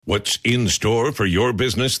What's in store for your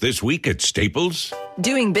business this week at Staples?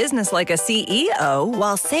 Doing business like a CEO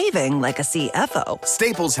while saving like a CFO.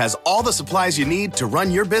 Staples has all the supplies you need to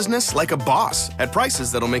run your business like a boss at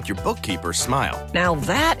prices that'll make your bookkeeper smile. Now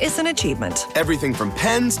that is an achievement. Everything from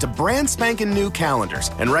pens to brand spanking new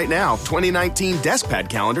calendars. And right now, 2019 DeskPad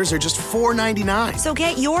calendars are just $4.99. So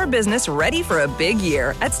get your business ready for a big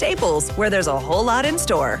year at Staples, where there's a whole lot in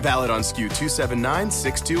store. Valid on SKU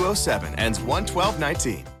 279-6207. Ends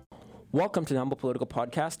 1/12/19. Welcome to the Humble Political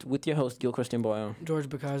Podcast with your host, Gil Christian Boyo. George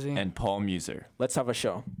Bakazi. And Paul Muser. Let's have a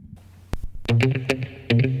show.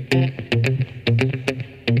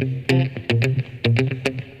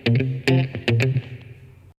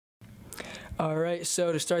 All right,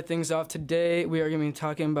 so to start things off today, we are going to be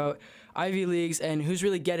talking about Ivy Leagues and who's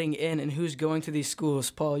really getting in and who's going to these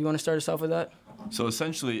schools. Paul, you want to start us off with that? So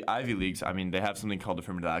essentially, Ivy Leagues, they have something called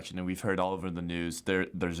affirmative action, and we've heard all over the news.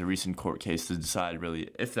 There's a recent court case to decide really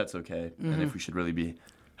if that's okay and if we should really be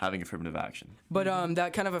having affirmative action. But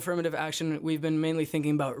that kind of affirmative action, we've been mainly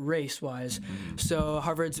thinking about race-wise. So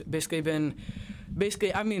Harvard's basically,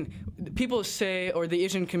 people say, or the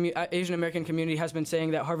Asian American community has been saying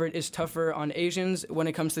that Harvard is tougher on Asians when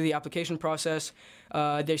it comes to the application process.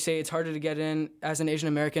 They say it's harder to get in as an Asian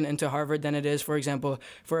American into Harvard than it is, for example,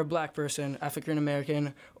 for a black person, African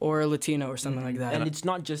American, or a Latino or something like that. And it's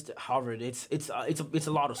not just Harvard. It's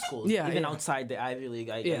a lot of schools. Even outside the Ivy League,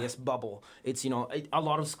 I guess, bubble. It's a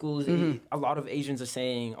lot of schools. A lot of Asians are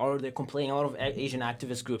saying, or they're complaining. A lot of Asian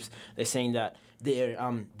activist groups, they're saying that they're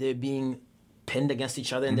being pinned against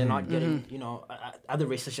each other, and they're not getting, other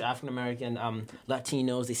races, such as African American,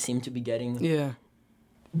 Latinos, they seem to be getting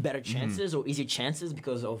better chances or easier chances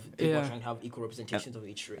because of people trying to have equal representations of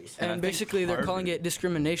each race. And basically, they're calling it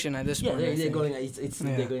discrimination at this point. They're going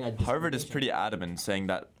at Harvard is pretty adamant saying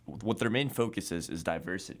that what their main focus is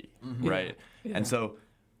diversity, right? Yeah. And so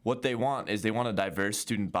what they want is they want a diverse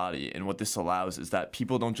student body, and what this allows is that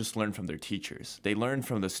people don't just learn from their teachers. They learn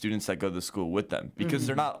from the students that go to school with them, because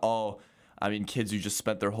they're not all kids who just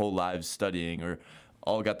spent their whole lives studying or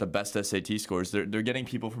all got the best SAT scores. They're getting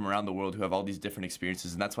people from around the world who have all these different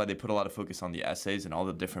experiences, and that's why they put a lot of focus on the essays and all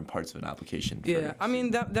the different parts of an application. Yeah,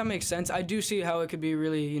 that makes sense. I do see how it could be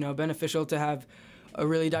really, beneficial to have a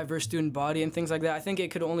really diverse student body and things like that. I think it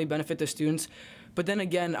could only benefit the students. But then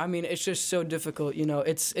again, it's just so difficult,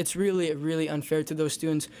 It's really, really unfair to those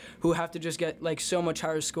students who have to just get, so much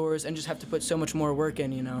higher scores and just have to put so much more work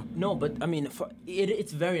in, No, but,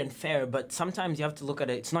 it's very unfair, but sometimes you have to look at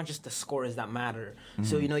it. It's not just the scores that matter.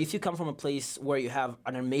 So, if you come from a place where you have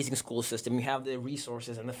an amazing school system, you have the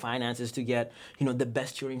resources and the finances to get, the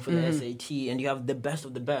best tutoring for the SAT, and you have the best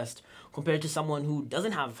of the best, compared to someone who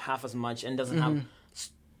doesn't have half as much and doesn't have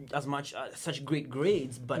as much such great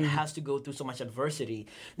grades, but has to go through so much adversity,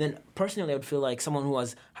 then personally I would feel like someone who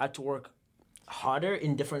has had to work harder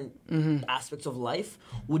in different aspects of life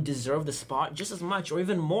would deserve the spot just as much or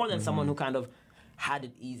even more than someone who kind of had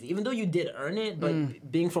it easy. Even though you did earn it,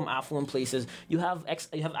 but being from affluent places, you have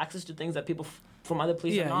access to things that people from other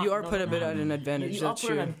places. Yeah, you are put a bit at an advantage. That's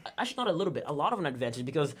true. Actually, not a little bit, a lot of an advantage,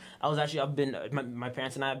 because my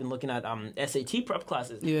parents and I have been looking at SAT prep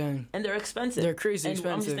classes. Yeah. And they're expensive. They're crazy and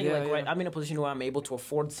expensive. I'm just thinking, I'm in a position where I'm able to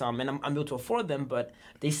afford some, and I'm able to afford them, but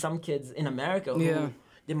there's some kids in America who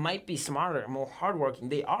they might be smarter, more hardworking.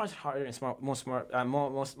 They are harder and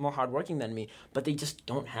more hardworking than me, but they just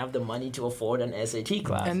don't have the money to afford an SAT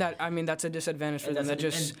class. And that's a disadvantage for them. That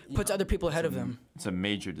just puts other people ahead of them. It's a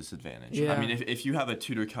major disadvantage. Yeah. If you have a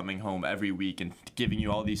tutor coming home every week and giving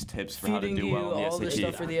you all these tips for feeding how to do well on the all SAT, this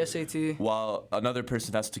stuff for the SAT, while another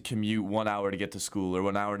person has to commute 1 hour to get to school or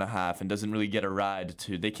 1 hour and a half and doesn't really get a ride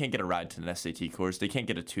they can't get a ride to an SAT course. They can't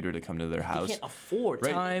get a tutor to come to their house. They can't afford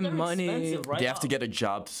time, money. Right? They have to get a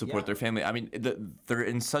job to support their family. They're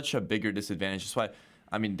in such a bigger disadvantage. That's why,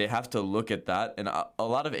 they have to look at that. And a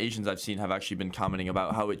lot of Asians I've seen have actually been commenting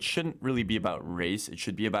about how it shouldn't really be about race. It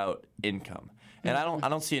should be about income. And I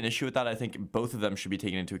don't see an issue with that. I think both of them should be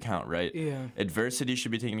taken into account, right? Yeah. Adversity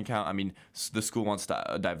should be taken into account. The school wants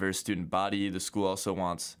a diverse student body. The school also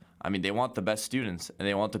wants, they want the best students, and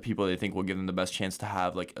they want the people they think will give them the best chance to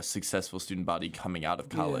have a successful student body coming out of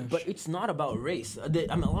college. But it's not about race.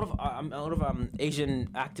 A lot of Asian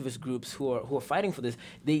activist groups who are fighting for this,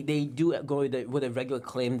 they do go with a regular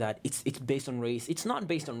claim that it's based on race. It's not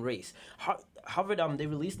based on race. Harvard, they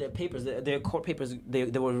released their papers, their court papers. They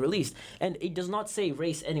were released, and it does not say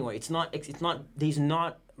race anywhere. It's not. There's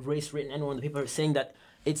not race written anywhere in the paper saying that.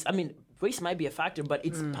 Race might be a factor, but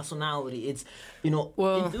it's personality. It's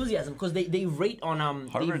enthusiasm, because they rate on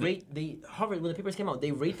Harvard when the papers came out.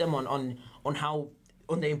 They rate them on how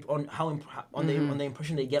on the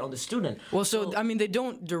impression they get on the student. Well, so I mean, they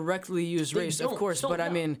don't directly use race, of course, So, but I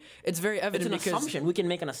yeah. mean, it's very evident It's an because assumption. We can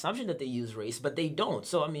make an assumption that they use race, but they don't.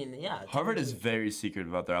 So I mean, yeah. Harvard is very secret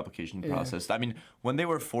about their application process. I mean, when they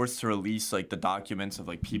were forced to release like the documents of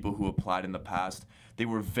like people who applied in the past, they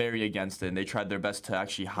were very against it, and they tried their best to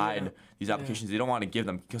actually hide these applications. They don't want to give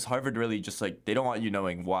them because Harvard really just like they don't want you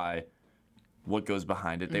knowing what goes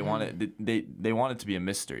behind it. They want it. They want it to be a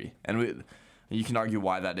mystery, and you can argue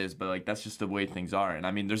why that is, but like that's just the way things are. And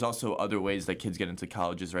I mean, there's also other ways that kids get into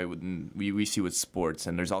colleges, right? We see with sports,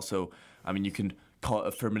 and there's also, I mean, you can call it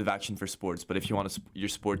affirmative action for sports, but if you want your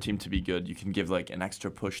sport team to be good, you can give like an extra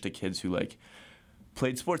push to kids who like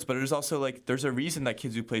played sports. But there's also like there's a reason that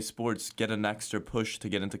kids who play sports get an extra push to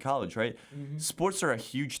get into college, right? Sports are a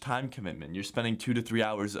huge time commitment. You're spending 2 to 3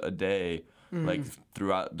 hours a day, like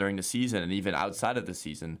throughout during the season, and even outside of the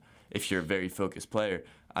season, if you're a very focused player.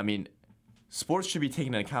 I mean, sports should be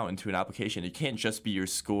taken into account into an application. It can't just be your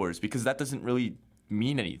scores because that doesn't really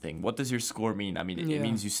mean anything. What does your score mean? I mean, it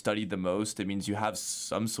means you studied the most. It means you have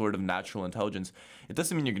some sort of natural intelligence. It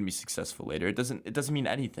doesn't mean you're going to be successful later. It doesn't mean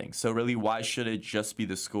anything. So really, why should it just be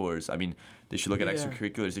the scores? I mean, they should look at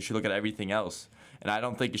extracurriculars. They should look at everything else. And I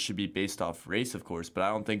don't think it should be based off race, of course, but I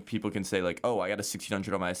don't think people can say like, oh, I got a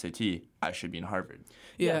 1600 on my SAT. I should be in Harvard.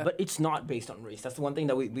 Yeah, but it's not based on race. That's the one thing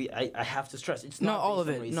that I have to stress. It's not all of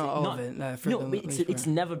based it. on race. Not all of it. No, it's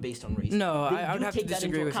never based on race. No, They I would do have to take that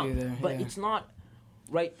disagree into with you account, there. But it's not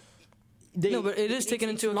right. No, but it is taken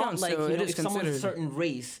into account, Not like, so it is if someone's a considered. certain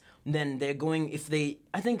race, then they're going.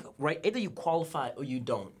 I think right. Either you qualify or you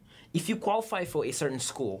don't. If you qualify for a certain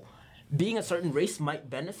school, being a certain race might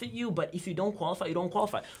benefit you, but if you don't qualify, you don't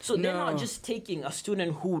qualify. So they're not just taking a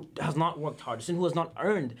student who has not worked hard, a student who has not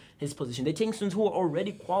earned his position. They're taking students who are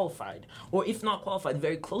already qualified, or if not qualified,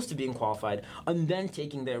 very close to being qualified, and then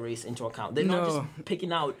taking their race into account. They're not just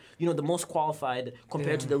picking out, the most qualified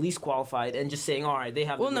compared to the least qualified, and just saying, all right, they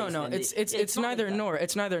have. Well, the race, no, it's not neither like nor.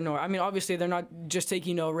 It's neither nor. I mean, obviously, they're not just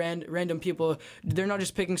taking random people. They're not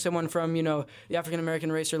just picking someone from the African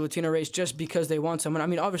American race or Latino race just because they want someone. I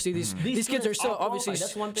mean, obviously these kids are still obviously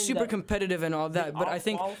super competitive and all that, but I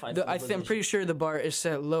think I'm pretty sure the bar is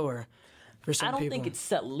set lower for some people. I don't think it's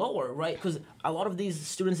set lower, right? Because a lot of these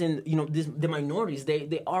students in the minorities,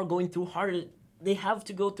 they are going through harder. They have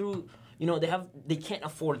to go through. They can't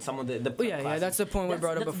afford some of the classes. That's the point we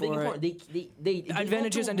brought up before. They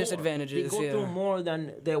advantages and more. disadvantages. They go through more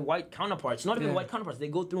than their white counterparts. Not even white counterparts. They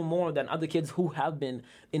go through more than other kids who have been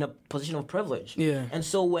in a position of privilege. Yeah. And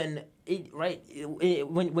so when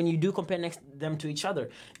you do compare them to each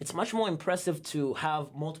other, it's much more impressive to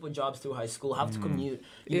have multiple jobs through high school, have to commute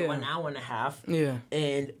an hour and a half,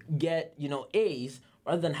 and get A's.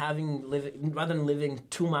 Rather than living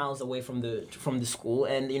 2 miles away from the school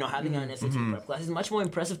and having an SAT prep class, it's much more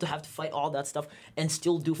impressive to have to fight all that stuff and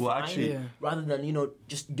still do fine, rather than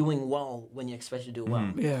just doing well when you expect to do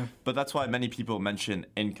well. Yeah. But that's why many people mention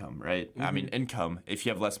income, right? I mean, income. If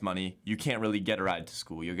you have less money, you can't really get a ride to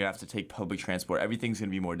school. You're gonna have to take public transport. Everything's gonna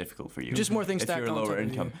be more difficult for you. Just more things if you're stacked on lower top of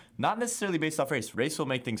income. you. Not necessarily based off race. Race will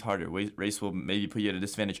make things harder. Race will maybe put you at a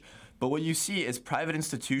disadvantage. But what you see is private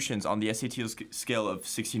institutions on the SAT scale of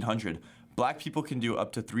 1600, black people can do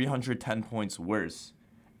up to 310 points worse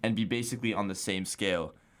and be basically on the same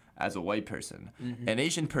scale as a white person. An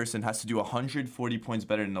Asian person has to do 140 points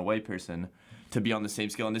better than a white person to be on the same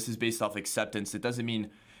scale, and this is based off acceptance. It doesn't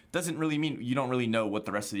really mean you don't really know what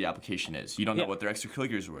the rest of the application is. You don't know what their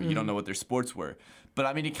extracurriculars were. You don't know what their sports were. But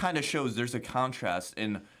I mean, it kind of shows there's a contrast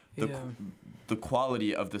in the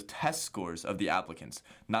quality of the test scores of the applicants,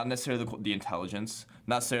 not necessarily the intelligence,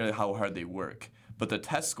 not necessarily how hard they work, but the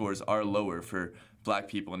test scores are lower for black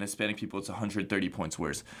people, and Hispanic people it's 130 points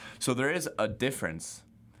worse. So there is a difference,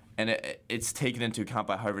 and it's taken into account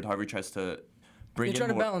by Harvard. Harvard tries to bring They try in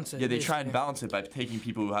to more, balance it, Yeah, they try basically. and balance it by taking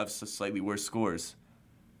people who have slightly worse scores.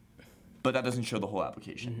 But that doesn't show the whole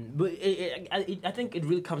application. But I think it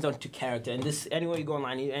really comes down to character. And this, anywhere you go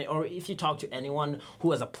online, or if you talk to anyone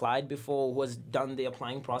who has applied before, who has done the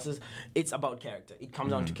applying process, it's about character. It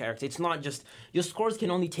comes down to character. It's not just, your scores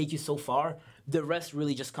can only take you so far. The rest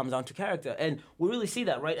really just comes down to character. And we really see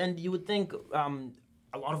that, right? And you would think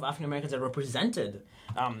a lot of African Americans are represented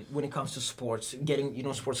when it comes to sports,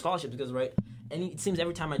 getting sports scholarships, because it seems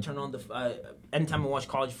every time I turn on anytime I watch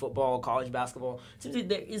college football, college basketball, it seems like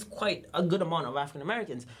there is quite a good amount of African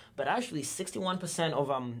Americans, but actually 61%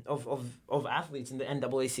 of athletes in the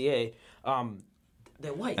NAACA,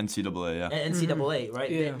 they're white. NCAA, yeah. NCAA, right?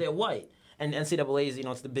 Yeah. They're white. And NCAA is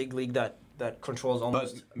it's the big league that controls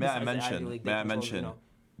almost. But may I besides the Ivy mention, League, they control,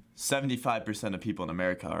 75% of people in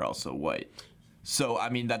America are also white. So, I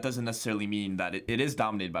mean, that doesn't necessarily mean that it is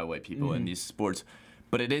dominated by white people in these sports,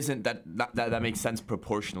 but it isn't that makes sense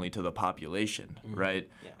proportionally to the population, right?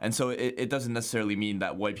 Yeah. And so it doesn't necessarily mean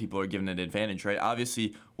that white people are given an advantage, right?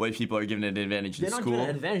 Obviously, white people are given an advantage in school. They're not given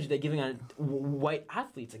an advantage. They're giving white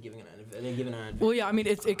athletes are giving an advantage. Well, yeah, I mean,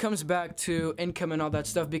 it comes back to income and all that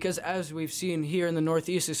stuff because as we've seen here in the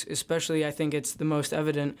Northeast, especially, I think it's the most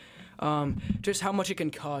evident, just how much it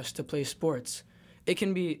can cost to play sports. It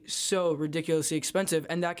can be so ridiculously expensive,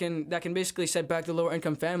 and that can basically set back the lower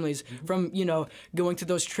income families from, you know, going to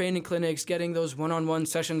those training clinics, getting those one-on-one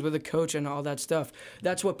sessions with a coach and all that stuff.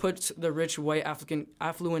 That's what puts the rich white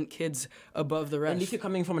affluent kids above the rest. And if you're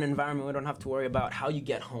coming from an environment where you don't have to worry about how you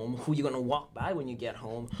get home, who you're gonna walk by when you get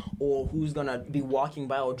home, or who's gonna be walking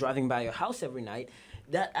by or driving by your house every night,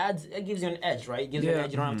 it gives you an edge, right? It gives you an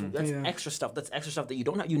edge. You don't have to. That's extra stuff. That's extra stuff that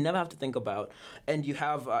you never have to think about. And you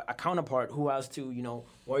have a counterpart who has to, you know,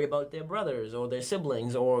 worry about their brothers or their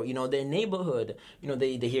siblings or, you know, their neighborhood. You know,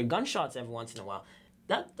 they hear gunshots every once in a while.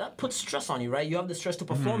 That puts stress on you, right? You have the stress to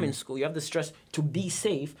perform in school. You have the stress to be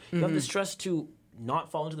safe. You have the stress to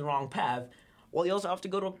not fall into the wrong path. Well, you also have to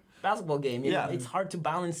go to a basketball game. You know, it's hard to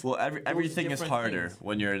balance. Well, everything is harder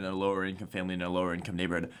when you're in a lower income family in a lower income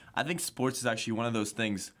neighborhood. I think sports is actually one of those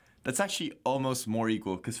things that's actually almost more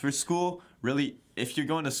equal. Because for school, really, if you're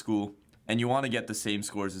going to school and you want to get the same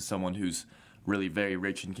scores as someone who's really very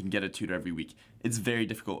rich and can get a tutor every week, it's very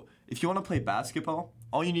difficult. If you want to play basketball,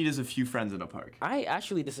 all you need is a few friends in a park. I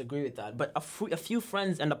actually disagree with that. But a few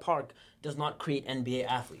friends in the park does not create NBA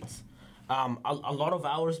athletes. A lot of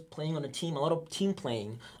hours playing on a team, a lot of team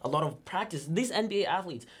playing, a lot of practice. These NBA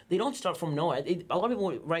athletes, they don't start from nowhere. A lot of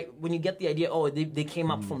people, right, when you get the idea, they came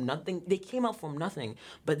up from nothing. They came up from nothing.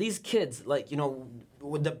 But these kids, like, you know,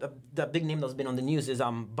 with the big name that's been on the news is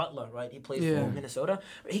Butler, right? He plays for Minnesota.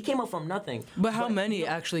 He came up from nothing. But how many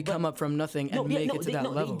actually come up from nothing and make it to that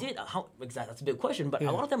level? They did. Exactly, that's a big question. But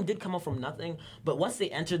a lot of them did come up from nothing. But once they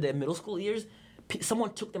entered their middle school years,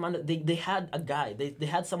 someone took them under. They had a guy. They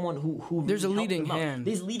had someone who there's really a leading helped them hand. out.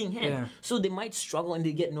 There's leading hand. Yeah. So they might struggle and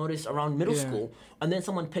they get noticed around middle school, and then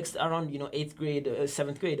someone picks around 8th grade,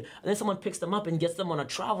 7th grade, and then someone picks them up and gets them on a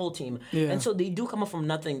travel team. Yeah. And so they do come up from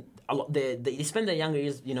nothing. They spend their younger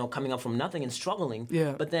years coming up from nothing and struggling.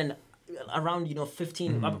 Yeah. But then around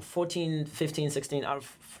 14, 15, 16,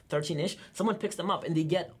 13ish, someone picks them up and they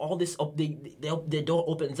get all this up. Their door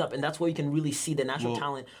opens up, and that's where you can really see the natural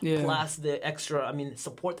talent plus the extra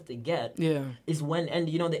support that they get. Is when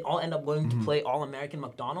they all end up going to play All-American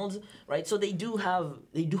McDonald's, right? So they do have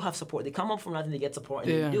support. They come up from nothing, they get support,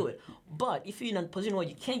 and they do it. But if you're in a position where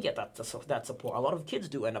you can't get that support, a lot of kids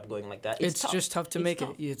do end up going like that. It's just tough to make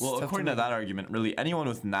it. Well, according to that argument, really anyone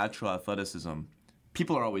with natural athleticism,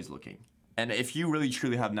 people are always looking. And if you really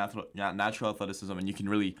truly have natural athleticism and you can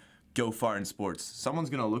really go far in sports, someone's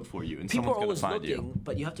going to look for you and someone's going to find you. People are always looking,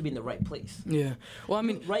 but you have to be in the right place. Yeah. Well, I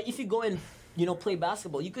mean, right, if you go and play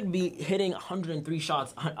basketball, you could be hitting 103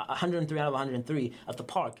 shots, 103 out of 103 at the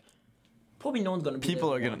park. Probably no one's going to be there.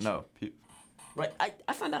 People are going to know. Right.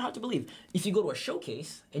 I find that hard to believe. If you go to a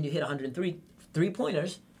showcase and you hit 103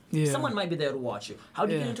 three-pointers, someone might be there to watch you. How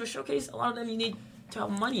do you get into a showcase? A lot of them you need to have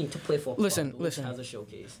money to play for. Listen. As a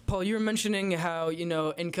showcase. Paul, you were mentioning how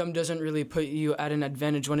income doesn't really put you at an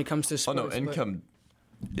advantage when it comes to sports. Oh no, income,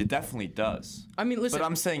 it definitely does. I mean, listen. But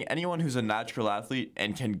I'm saying anyone who's a natural athlete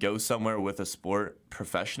and can go somewhere with a sport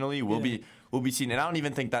professionally will be seen. And I don't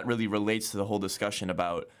even think that really relates to the whole discussion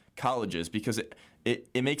about colleges because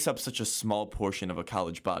it makes up such a small portion of a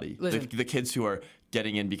college body. The kids who are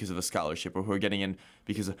getting in because of a scholarship or who are getting in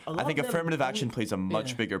because I think affirmative action plays a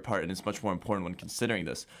much bigger part and it's much more important when considering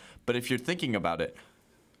this. But if you're thinking about it,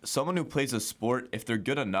 someone who plays a sport, if they're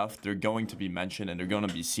good enough, they're going to be mentioned and they're going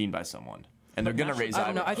to be seen by someone. And they're going to raise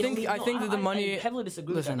eyebrows. I think that the money... I heavily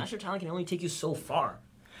disagree with that. Natural talent can only take you so far.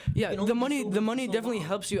 Yeah, the money definitely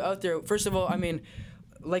helps you out there. First of all, I mean,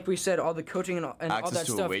 like we said, all the coaching and all that stuff.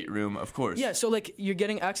 Access to a weight room, of course. Yeah, so like you're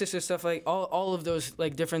getting access to stuff like all of those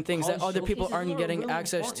like different things that other people aren't getting really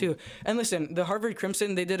access to. And listen, the Harvard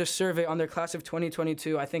Crimson, they did a survey on their class of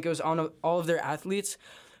 2022. I think it was on all of their athletes.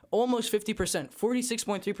 Almost 50%,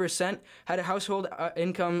 46.3% had a household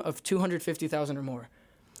income of $250,000 or more.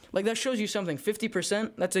 Like that shows you something.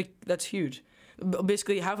 50%, that's huge.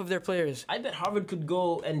 Basically half of their players. I bet Harvard could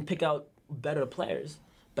go and pick out better players.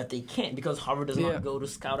 But they can't because Harvard does not go to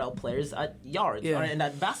scout out players at yards or in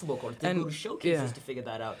that basketball court. They go to showcases to figure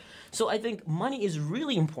that out. So I think money is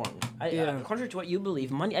really important. Contrary to what you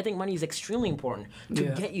believe, I think money is extremely important to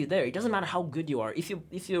get you there. It doesn't matter how good you are. If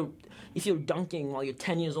you're dunking while you're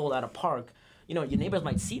 10 years old at a park, your neighbors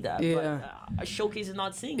might see that, Yeah. but a showcase is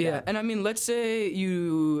not seeing Yeah, that. and I mean, let's say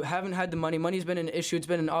you haven't had the money. Money's been an issue. It's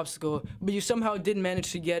been an obstacle, but you somehow did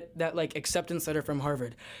manage to get that like acceptance letter from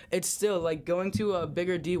Harvard. It's still like going to a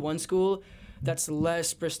bigger D1 school that's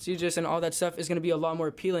less prestigious and all that stuff is going to be a lot more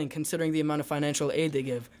appealing considering the amount of financial aid they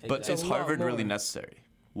give. But It's a is lot Harvard really more. necessary?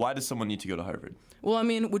 Why does someone need to go to Harvard? Well, I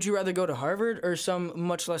mean, would you rather go to Harvard or some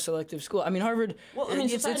much less selective school? I mean, Harvard. Well, I mean,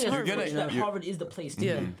 society has Harvard. gonna- approached that you're- Harvard is the place to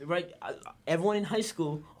Yeah. be, right? Everyone in high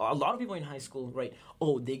school, or a lot of people in high school, right?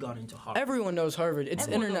 Oh, they got into Harvard. Everyone knows Harvard. It's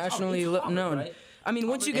Everyone knows internationally Harvard. It's Harvard, known. right? I mean,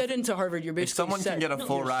 once you get into Harvard, you're If basically someone set. can get a No,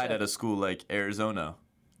 full you're ride set. at a school like Arizona,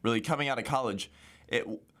 really coming out of college,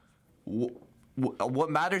 what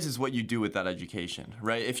matters is what you do with that education,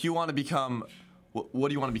 right? If you want to become, what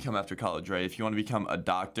do you want to become after college, right? If you want to become a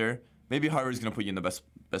doctor, maybe Harvard's going to put you in the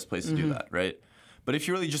best place to do that, right? But if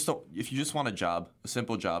you really if you just want a job, a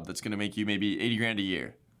simple job that's going to make you maybe 80 grand a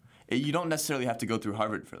year, you don't necessarily have to go through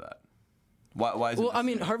Harvard for that. Why is it Well, I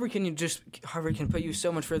mean, necessary? Harvard can put you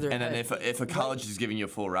so much further And then ahead. if a college is giving you a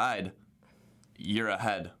full ride, you're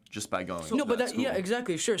ahead just by going. No, to but that yeah, school.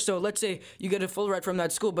 exactly, sure. So let's say you get a full ride from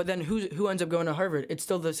that school, but then who ends up going to Harvard? It's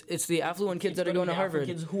still it's the affluent kids that are going to Harvard,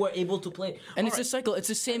 Kids who are able to play. and All it's a right. cycle. It's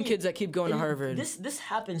the same I mean, kids that keep going to and Harvard. This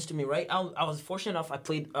happens to me, right? I was fortunate enough. I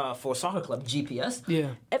played for a soccer club, GPS.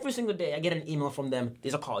 Yeah. Every single day, I get an email from them.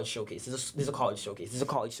 There's a college showcase. There's a college showcase. There's a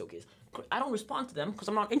college showcase. I don't respond to them because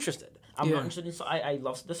I'm not interested. I'm Yeah. not interested in. So I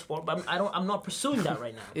love the sport, but I'm not pursuing that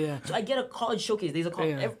right now. Yeah. So I get a college showcase. There's a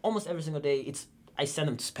college Yeah. almost every single day. I send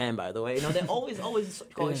them to spam, by the way. They're always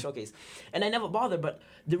college Yeah. showcase, and I never bother. But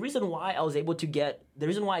the reason why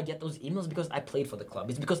I get those emails because I played for the club.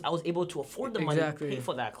 It's because I was able to afford the money Exactly. to pay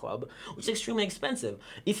for that club, which is extremely expensive.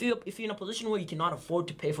 If you're in a position where you cannot afford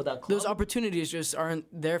to pay for that club, Those opportunities just aren't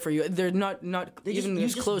there for you. They're not they just- even you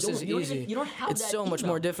as just close don't- as you don't easy. even- you don't have it's that so much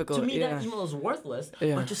email. more difficult. To me, yeah. that email is worthless.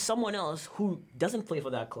 Yeah. But to someone else who doesn't play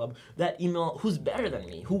for that club, that email, who's better than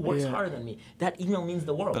me, who works Yeah. harder than me, that email means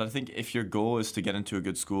the world. But I think if your goal is to get into a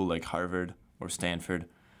good school like Harvard or Stanford,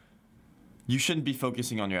 you shouldn't be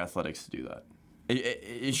focusing on your athletics to do that.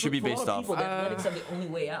 It should be For a lot based of off. people, the athletics are the only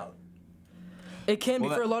way out. It can be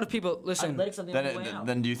Well, for a that- lot of people. Listen, Athletics are the only way out.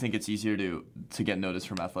 Then do you think it's easier to get noticed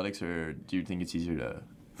from athletics, or do you think it's easier to?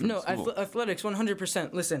 From no, school? athletics,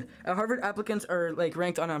 100%. Listen, Harvard applicants are like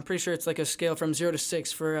ranked on. I'm pretty sure it's like a scale from 0 to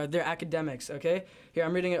 6 for their academics. Okay, here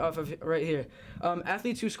I'm reading it off of right here.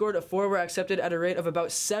 Athletes who scored a 4 were accepted at a rate of about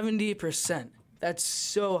 70%. That's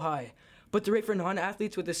so high. But the rate for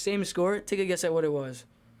non-athletes with the same score, take a guess at what it was.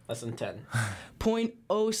 Less than 10.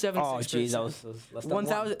 0.076%. Oh, jeez, that was less than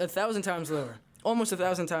 1,000 times lower. Almost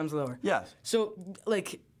 1,000 times lower. Yeah, So,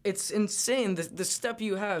 like, it's insane the step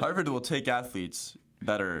you have. Harvard will take athletes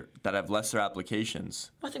that have lesser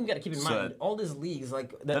applications. I think we got to keep in So mind all these leagues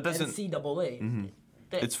like the that doesn't- NCAA.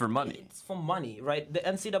 It's for money. It's for money, right? The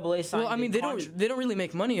NCAA signed. Well, I mean, a they don't really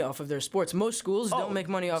make money off of their sports. Most schools don't make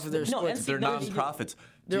money off of their no, sports. They're No, nonprofits.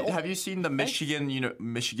 they're all- Have you seen the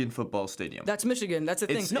Michigan football stadium? That's Michigan. That's the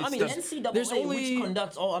thing. It's- No, I mean it's NCAA, there's only- which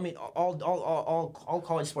conducts all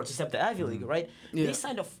college sports except the Ivy League, right? Yeah. They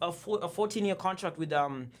signed a 14-year contract with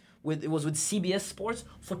CBS Sports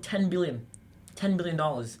for $10 billion,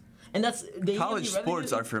 and that's the College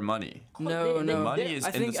sports are for money. No. Money is I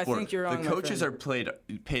in think- the I sport. think you're wrong, The my coaches friend. are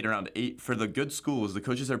paid around for the good schools. The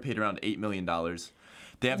coaches are paid around $8 million.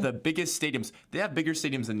 They have the biggest stadiums. They have bigger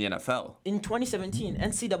stadiums than the NFL. In 2017,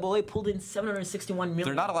 NCAA pulled in $761 million.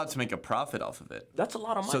 They're not allowed to make a profit off of it. That's a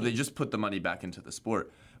lot of money. So they just put the money back into the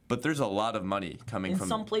sport. But there's a lot of money coming in from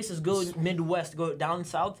some places, go Midwest, go down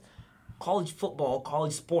south. College football,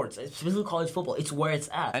 college sports, specifically college football, it's where it's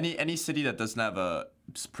at. any city that doesn't have a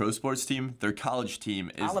pro sports team. Their college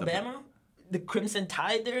team is Alabama, the Crimson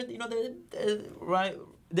Tide, they're right.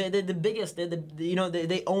 They're the biggest.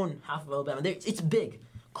 They own half of Alabama. It's big.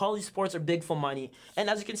 College sports are big for money, and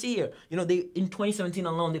as you can see here, they in 2017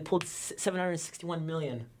 alone they pulled $761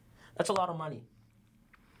 million. That's a lot of money.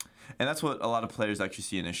 And that's what a lot of players actually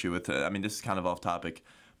see an issue with. I mean, this is kind of off topic,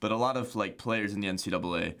 but a lot of players in the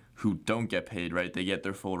NCAA who don't get paid, right? They get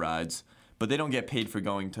their full rides, but they don't get paid for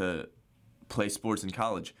going to play sports in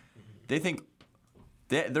college. They think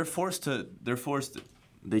they're forced.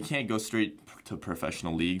 They can't go straight to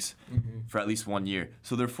professional leagues for at least 1 year.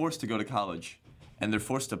 So they're forced to go to college, and they're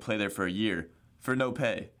forced to play there for a year for no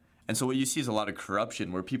pay. And so what you see is a lot of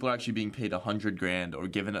corruption where people are actually being paid $100,000 or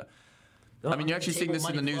given a. I mean, you're actually seeing this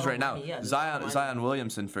in the news right now. Zion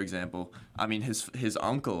Williamson, for example. I mean, his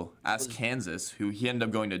uncle asked Kansas, who he ended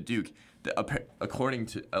up going to Duke. According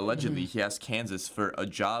to allegedly, he asked Kansas for a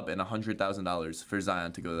job and $100,000 for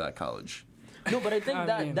Zion to go to that college. No, but I think I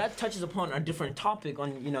that mean- that touches upon a different topic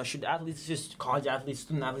on, should athletes, just college athletes,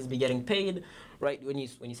 student athletes be getting paid, right? When you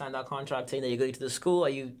sign that contract saying that you're going to the school,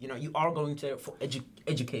 you are going to for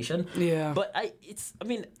education. Yeah. But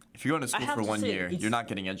If you're going to I school have for to 1 say, year, it's- you're not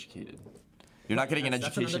getting educated. You're not getting an That's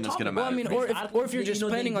another education that's going to topic. matter. Well, I mean, Because or if you're athletes, just they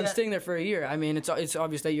planning on get- staying there for a year, I mean, it's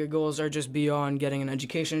obvious that your goals are just beyond getting an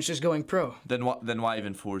education. It's just going pro. Then why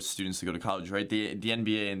even force students to go to college, right? The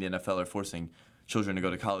NBA and the NFL are forcing children to go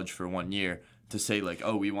to college for 1 year to say like,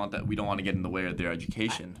 oh, we don't want to get in the way of their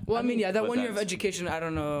education. Well, I mean, yeah, that but 1 year of that's- education, I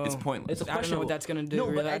don't know. It's pointless. It's I don't know what that's gonna do. No,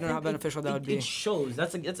 but really. I don't know how think beneficial that would be. It shows.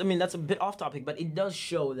 That's a bit off topic, but it does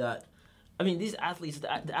show that. I mean, these athletes,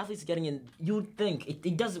 the athletes getting in. You would think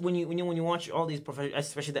it does when you watch all these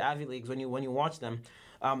especially the Ivy Leagues. When you watch them,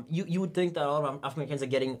 you would think that a lot of African Americans are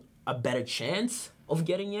getting a better chance of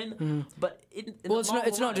getting in. But Well,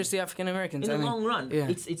 it's not just the African Americans. in I the mean, long run. yeah.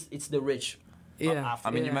 It's the rich. Yeah. I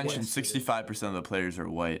mean, you Yeah, mentioned yes. 65% of the players are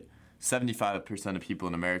white. 75% of people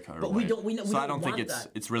in America are But white. we don't so I don't don't think want it's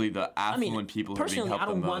that. it's really the I affluent mean, people who are being personally, helped I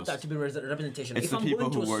don't the want most. that to be representation. It's If the I'm people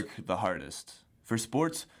going who to a work the hardest. For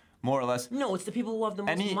sports, more or less, No, it's the people who have the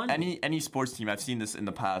most money. any sports team, I've seen this in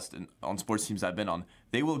the past and on sports teams I've been on,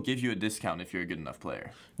 they will give you a discount if you're a good enough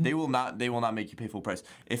player. They will not make you pay full price.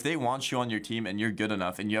 If they want you on your team and you're good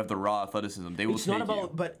enough and you have the raw athleticism, they will It's take not about,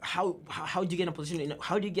 you. but how do you get in a position?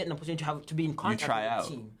 How do you get in a position to be in contact try with out. the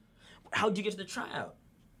team? How do you get to the tryout?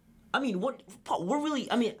 I mean, Paul, we're really.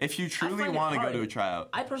 I mean, If you I truly find it want to go hard. to a tryout,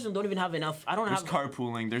 I personally don't even have enough. I don't there's have.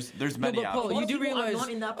 carpooling, there's No, many but Paul, options. you do people are realize. not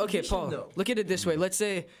in that Okay, position, Paul, though. look at it this way. Let's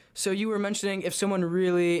say, so you were mentioning if someone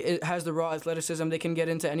really has the raw athleticism, they can get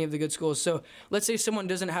into any of the good schools. So let's say someone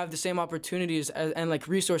doesn't have the same opportunities and like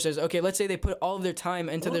resources. Okay, let's say they put all of their time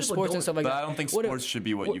into lot their of people sports and don't. stuff like But that. I don't think What if- sports should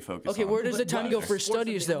be what you focus Okay, on. where does the But time why? go for Sports are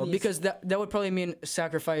the studies though? only- Because that would probably mean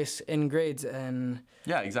sacrifice in grades and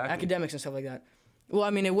Yeah, exactly. academics and stuff like that. Well, I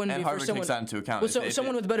mean, it wouldn't And be for Harvard someone. takes that into account. Well, so If-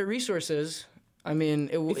 someone with better resources, I mean,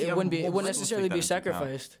 it you have wouldn't be. It more wouldn't schools necessarily take be that into account.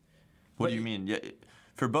 sacrificed. What do you mean? Yeah,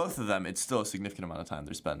 for both of them, it's still a significant amount of time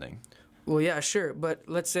they're spending. Well, yeah, sure, but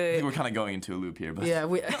let's I say. think we're kind of going into a loop here, but Yeah,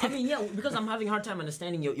 we. I mean, yeah, because I'm having a hard time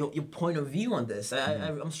understanding your point of view on this.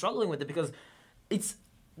 I'm struggling with it because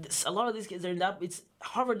a lot of these kids are in that. It's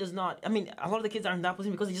Harvard does not. I mean, a lot of the kids are in that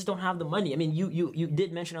position because they just don't have the money. I mean, you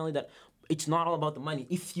did mention earlier that it's not all about the money.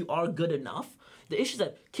 If you are good enough, the issue is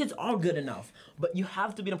that kids are good enough, but you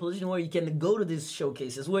have to be in a position where you can go to these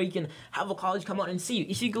showcases, where you can have a college come out and see you.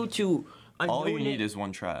 If you go to a all you no-name- need is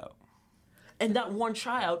one tryout. and that one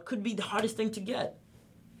tryout could be the hardest thing to get.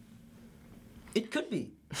 It could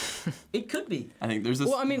be. It could be. I think there's this.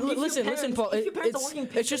 Well, I mean, If your listen, parents- Paul. If your parents are It's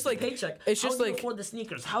working it's just like paycheck, it's just how do you like afford the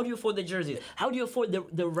sneakers? How do you afford the jerseys? How do you afford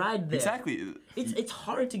the ride there? exactly. It's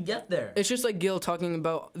hard to get there. it's just like Gil talking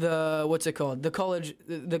about the what's it called, the college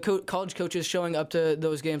college coaches showing up to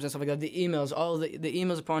those games and stuff like that. The emails, all the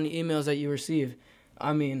emails upon emails that you receive.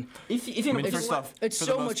 I mean, If you I mean, if you first want- off, it's for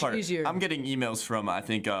so the most much part, easier. I'm getting emails from I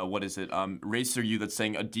think what is it? Racer U that's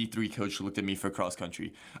saying a D3 coach looked at me for cross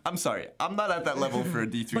country. I'm sorry, I'm not at that level for a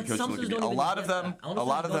D3 but coach to some look at students me. don't A even lot get of them, that. A lot a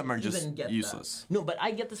lot of students them are don't just even get that. useless. No, but I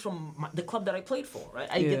get this from the club that I played for, right?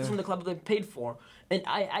 I Yeah. get this from the club that I paid for, and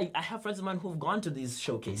I have friends of mine who've gone to these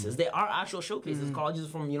showcases. They are actual showcases. Mm-hmm. Colleges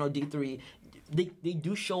from D3. They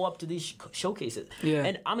do show up to these showcases. Yeah.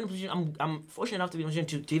 And I'm in a position. I'm fortunate enough to be in a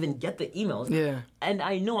position to even get the emails. Yeah. And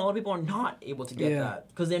I know a lot of people are not able to get Yeah. that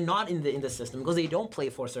because they're not in the system because they don't play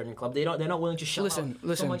for a certain club. They're not willing to shell out so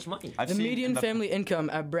Listen. much money. I've the seen median in the- family income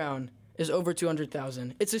at Brown is over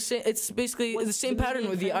 200,000. It's the same. It's basically What's the same the pattern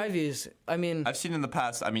median with the family- Ivies. I mean, I've seen in the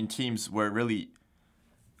past. I mean, teams where really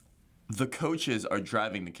the coaches are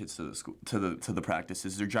driving the kids to the school to the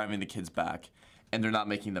practices. They're driving the kids back, and they're not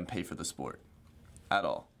making them pay for the sport at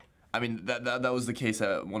all. I mean, that was the case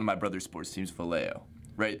at one of my brother's sports teams, Vallejo,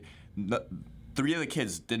 right? Three of the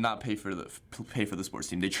kids did not pay for the sports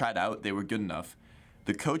team. They tried out. They were good enough.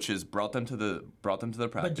 The coaches brought them to the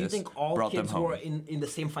practice. But do you think all brought kids them who home. are in the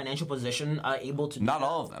same financial position are able to do Not that?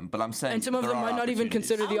 all of them, but I'm saying and some of there them are might not even opportunities.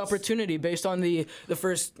 consider the opportunity based on the initial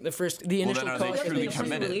then are they cost. truly in a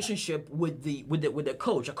committed? relationship with the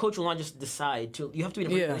coach. A coach will not just decide to. You have to be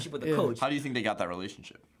in a Yeah, relationship with the yeah. coach. How do you think they got that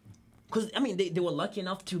relationship? Because I mean, they were lucky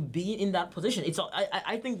enough to be in that position.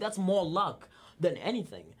 I think that's more luck than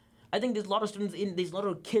anything. I think there's a lot of there's a lot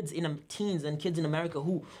of kids teens and kids in America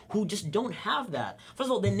who just don't have that. First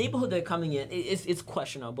of all, the neighborhood they're coming in it's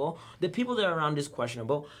questionable. The people that are around is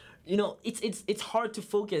questionable. It's hard to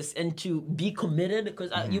focus and to be committed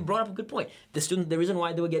because you brought up a good point. The reason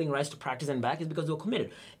why they were getting rights to practice and back is because they were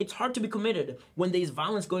committed. It's hard to be committed when there's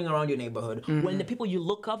violence going around your neighborhood, when the people you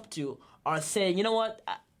look up to are saying, you know what,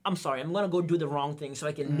 I'm sorry, I'm gonna go do the wrong thing so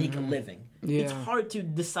I can make a living. It's Yeah. hard to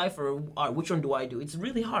decipher which one do I do. It's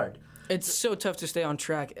really hard. It's so tough to stay on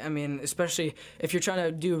track. I mean, especially if you're trying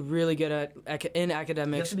to do really good in You have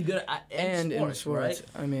academics to be good at and in sports. right?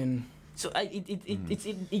 I mean, So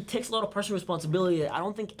it takes a lot of personal responsibility that I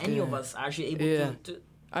don't think any of us are actually able to.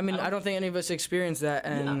 I don't think any of us experience that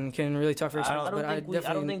and can really talk for ourselves. But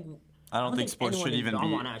I don't think sports anyone should in even be.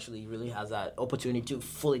 Belmont actually really has that opportunity to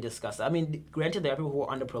fully discuss that. I mean, granted, there are people who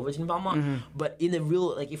are underprivileged in Belmont, but in the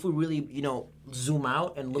real, like, if we really, zoom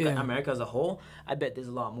out and look at America as a whole, I bet there's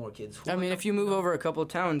a lot more kids. Who I mean, if you move over a couple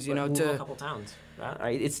towns, move a couple towns,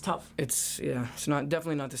 right? It's tough. it's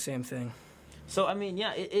definitely not the same thing. So I mean,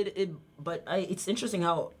 yeah, it's interesting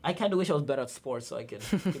how I kind of wish I was better at sports so I could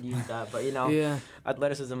use that, but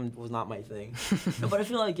athleticism was not my thing. No, but I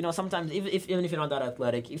feel like sometimes even if you're not that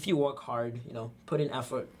athletic, if you work hard, put in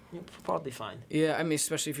effort, you're probably fine. Yeah, I mean,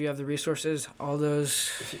 especially if you have the resources, all those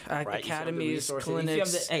academies,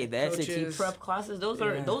 clinics, if you have the coaches. SAT prep classes, those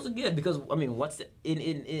are good because I mean, what's the,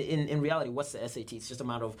 in reality, what's the SAT? It's just a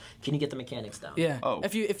matter of can you get the mechanics down? Yeah. Oh.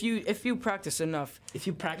 If you practice enough, If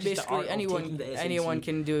you practice basically the art of taking the SAT, anyone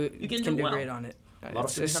can do well. great on it. A lot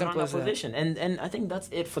of It's as students are not in simple that as that. position, and I think that's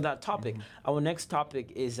it for that topic. Our next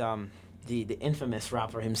topic is the infamous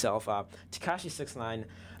rapper himself, Tekashi 6ix9ine,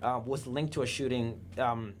 was linked to a shooting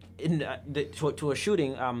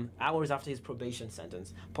hours after his probation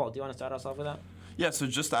sentence. Paul, do you want to start us off with that? Yeah, so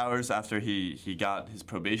just hours after he got his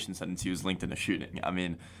probation sentence, he was linked in a shooting. I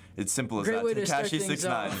mean, it's simple as Great that. way to start Tekashi things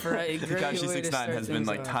 6ix9ine, off, right? Great Tekashi way to 6ix9ine start has been things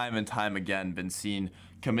like off. time and time again been seen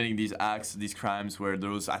committing these acts, these crimes where there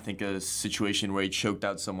was, I think, a situation where he choked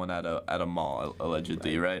out someone at a mall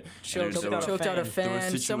allegedly, right? And Choked there out a there were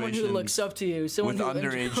fan, someone who looks up to you, someone with who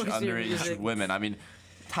underage enjoys your music. women. I mean,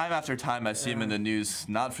 time after time I see him in the news,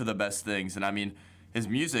 not for the best things, and I mean. His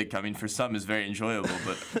music, I mean, for some is very enjoyable,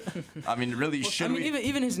 but I mean, really, should we?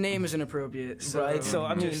 Even his name is inappropriate. So, Right. So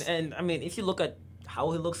I mean, if you look at how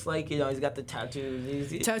he looks like, he's got the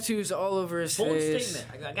tattoos. tattoos all over his Bold face.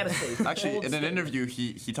 statement. I gotta say. Actually, bold in an statement. interview,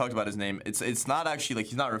 he talked about his name. It's not actually like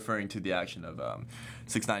he's not referring to the action of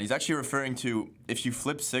 6ix9ine. He's actually referring to if you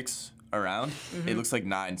flip 6 around, it looks like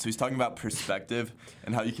 9. So he's talking about perspective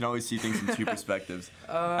and how you can always see things in two perspectives.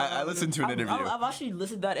 I listened to an interview. I've actually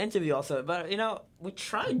listened to that interview also, but we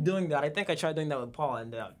tried doing that. I think I tried doing that with Paul,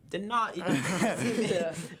 and did not.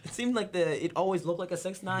 It seemed like it always looked like a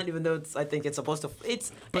 6ix9ine, even though I think it's supposed to.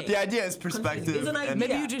 But the idea is perspective. It's an idea. and-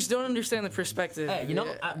 Maybe you just don't understand the perspective. Hey, maybe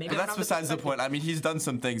But that's I'm besides the point. I mean, he's done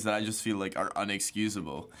some things that I just feel like are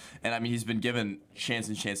unexcusable, and I mean, he's been given chance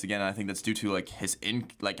and chance again. And I think that's due to like his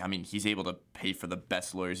he's able to pay for the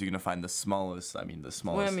best lawyers. You're gonna find the smallest.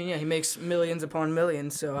 Well, I mean, yeah, he makes millions upon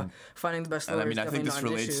millions, so finding the best And I lawyer mean, is I think definitely this not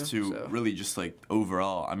relates an issue, to so. really just like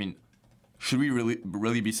overall. I mean, should we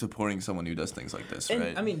really be supporting someone who does things like this, And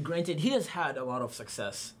right? I mean, granted, he has had a lot of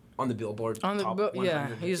success on the Billboard. On the top yeah,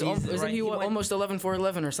 100. isn't he went- almost 11 for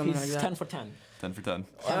 11 or something He's like that? 10 for 10. 10 for 10.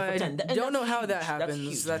 10 I for 10. And don't know that's how that huge. happens.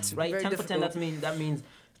 Huge. That's right. very 10 for 10. difficult. That means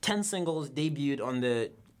 10 singles debuted on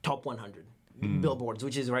the top 100 billboards,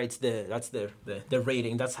 which is right. That's the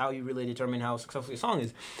rating. That's how you really determine how successful your song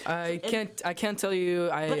is. I can't tell you.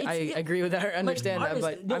 But I it's- agree with that. I understand that,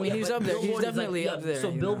 but I mean, he's up there. He's Billboard is definitely up there. So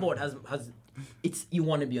you know. Billboard has you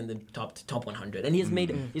want to be on the top 100, and he has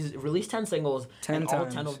made he's released 10 singles, 10 and all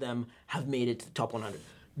times. 10 of them have made it to the top 100.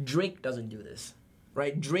 Drake doesn't do this.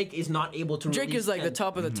 Right, Drake is not able to. Drake release is like the 10.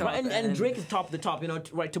 top of the top, Right, and Drake is top of the top.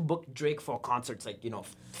 Right, to book Drake for concerts, like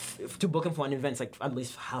to book him for an event, like at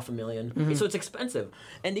least $500,000. So it's expensive,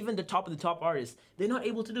 and even the top of the top artists, they're not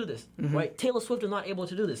able to do this. Right, Taylor Swift is not able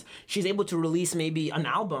to do this. She's able to release maybe an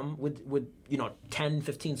album with 10,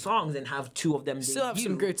 15 songs and have 2 of them Still have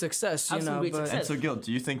some debut. great success, you Have some know. great But success. And so, Gil,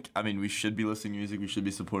 do you think? I mean, we should be listening to music. We should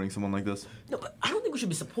be supporting someone like this. No, but I don't think we should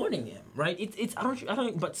be supporting him. Right? I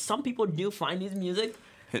don't. But some people do find his music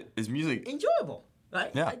His music. enjoyable.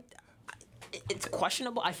 Right? Yeah. It's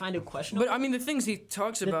questionable. I find it questionable. But I mean, the things he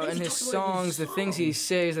talks about things in he his talks about in his songs, the things he songs.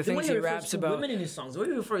 says, the The way things he refers raps to about. women in his songs, the way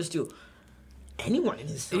he refers to anyone in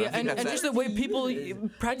his songs. Yeah, and just the way people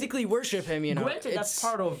practically worship him, you know. Granted, that's It's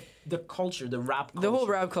part of the culture, the rap culture. the whole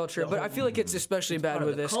rap culture, The but I whole- feel like it's especially bad part of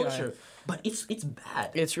with the this culture. guy. But it's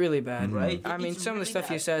bad. It's really bad, Right? I mean, It's some of the really stuff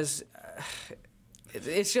he bad. says,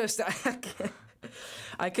 it's just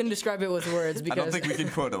I couldn't describe it with words I because don't think we can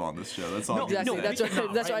quote him on this show. That's all. No, I'm gonna exactly. say. That's we why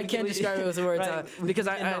cannot, that's why I right? can't We- describe it with words right, we because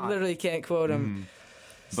I cannot. literally can't quote him.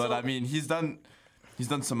 But I mean, he's done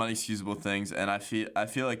some unexcusable things, and I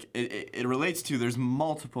feel like it relates to. There's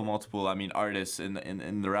multiple I mean artists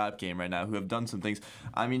in the rap game right now who have done some things.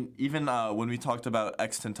 I mean, even when we talked about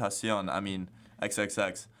XXXTentacion, I mean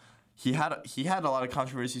XXX, he had a lot of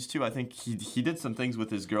controversies too. I think he did some things with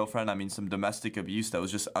his girlfriend. I mean, some domestic abuse that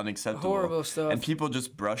was just unacceptable. Horrible stuff. And people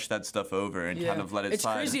just brush that stuff over and kind of let it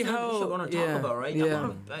slide. It's crazy That's how what we're going to talk about, right?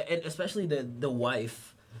 Yeah. And especially the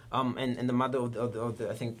wife. And the mother of the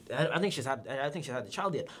I think she's had the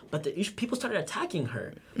child yet, but people started attacking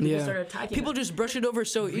her. People just brush it over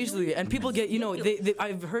so easily, and people get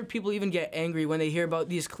I've heard people even get angry when they hear about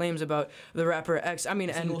these claims about the rapper X. I mean,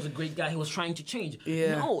 he was a great guy. He was trying to change.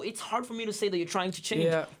 Yeah. No, it's hard for me to say that you're trying to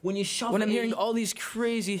change when you shove. When I'm hearing all these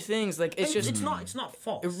crazy things, like it's not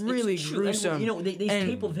false. It's really gruesome. And, they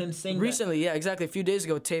tape of him saying recently, exactly. A few days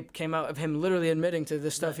ago, tape came out of him literally admitting to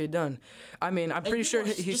the stuff he'd done. I mean, I'm pretty sure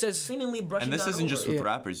he says seemingly brushing. And this isn't just with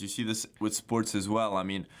rappers. You see this with sports as well. I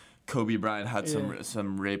mean, Kobe Bryant had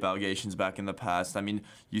some rape allegations back in the past. I mean,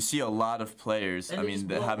 you see a lot of players. And I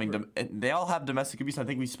mean, they all have domestic abuse. I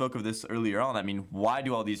think we spoke of this earlier on. I mean, why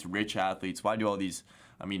do all these rich athletes? Why do all these,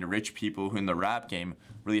 rich people who in the rap game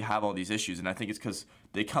really have all these issues? And I think it's because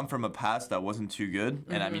they come from a past that wasn't too good.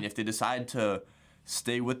 And I mean, if they decide to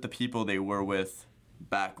stay with the people they were with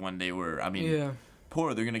back when they were,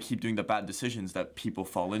 poor, they're going to keep doing the bad decisions that people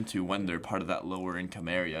fall into when they're part of that lower income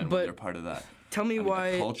area and when they're part of that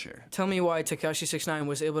the culture. Tell me why Tekashi 6ix9ine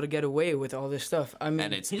was able to get away with all this stuff. I mean,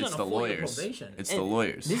 and it's the lawyers. It's the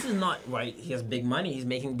lawyers. This is not right. He has big money. He's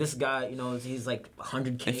making this guy, he's like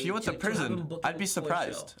 100K. If he went to prison, I'd be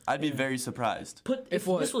surprised. I'd be very surprised. If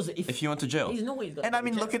he went to jail. There's no way he's and I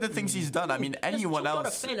mean, look at the things he's done. I mean, anyone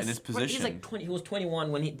else in his position. He's like 20. He was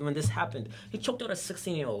 21 when this happened. He choked out a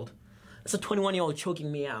 16-year-old. It's a 21-year-old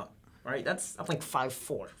choking me out, right? I'm like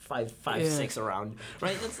 5'4", 5'6" around,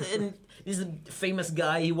 right? And he's a famous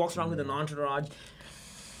guy. He walks around with an entourage.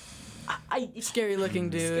 Scary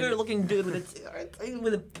looking dude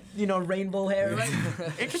with rainbow hair, right?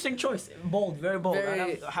 Interesting choice. Bold, very bold.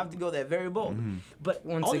 I have to go there. Very bold. But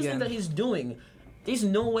all these things that he's doing, there's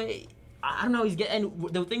no way. I don't know.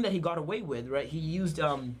 And the thing that he got away with, right? He used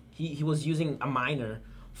he was using a minor.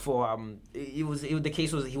 For the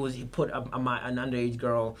case was he put an underage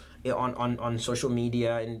girl on social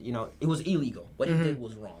media, and it was illegal. What he did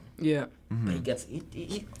was wrong. Yeah. But he gets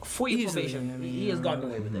 4 years probation. He has gotten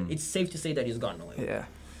away with it. It's safe to say that he's gotten away with it.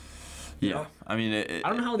 Yeah. I mean, I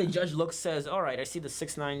don't know how the judge says, all right, I see the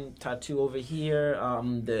 6ix9ine tattoo over here.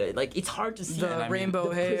 It's hard to see the rainbow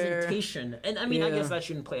hair presentation, and I guess that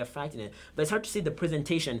shouldn't play a factor in it. But it's hard to see the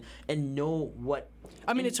presentation and know what.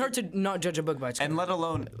 I mean, it's hard to not judge a book by its cover. And let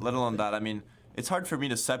alone that. I mean, it's hard for me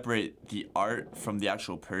to separate the art from the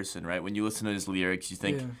actual person, right? When you listen to his lyrics, you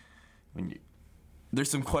think there's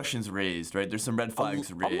some questions raised, right? There's some red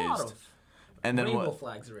flags raised. A lot of. And then rainbow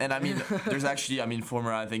flags raised. And I mean, there's actually,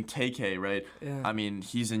 former, I think, TK, right? Yeah. I mean,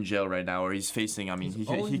 he's in jail right now, or he's facing,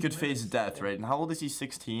 he could face death, right? And how old is he,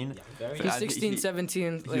 16? Yeah, he's 16,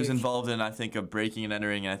 17. He was involved in, I think, a breaking and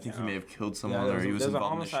entering, and I think he may have killed someone, or he was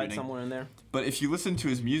involved in a shooting. Somewhere in there. But if you listen to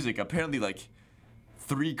his music, apparently,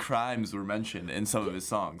 3 crimes were mentioned in some of his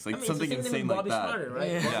songs, something insane like that. Bobby Schmurder,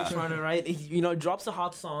 right? Bobby Schmurder, right? He, drops a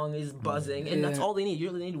hot song, is buzzing, and that's all they need. You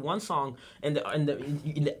really need one song in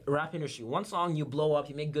the rap industry. One song, you blow up,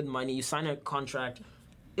 you make good money, you sign a contract,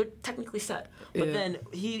 you're technically set. But then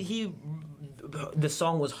the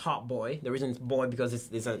song was Hot Boy. The reason it's boy because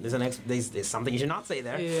there's something you should not say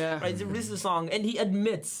there. Yeah. Right? This is a song, and he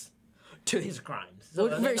admits to his crimes.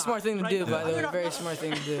 So very smart thing to do, by the way. Very smart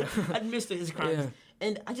thing to do. Admits to his crimes. Yeah.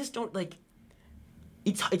 And I just don't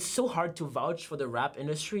it's so hard to vouch for the rap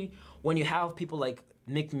industry when you have people like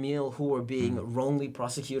Meek Mill who are being wrongly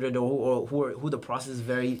prosecuted or who the process is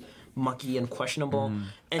very mucky and questionable.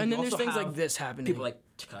 And then there's things like this happening. People like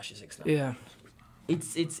Tekashi 6ix9ine. Yeah.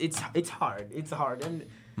 It's hard. It's hard. And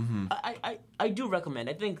I do recommend.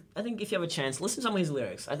 I think if you have a chance, listen to some of his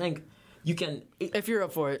lyrics. I think you can. If you're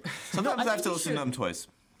up for it. Sometimes I have to listen to them twice.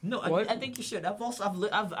 No, I think you should.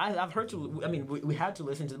 I've heard to. I mean, we had to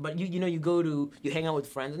listen to it, but you hang out with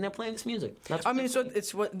friends and they're playing this music.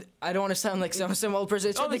 It's what I don't want to sound like some old person.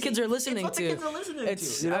 It's what the kids are listening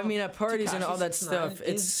to. I mean, at parties and all that stuff.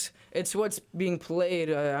 It's what's being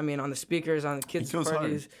played. On the speakers, on the kids'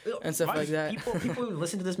 parties and stuff like that. People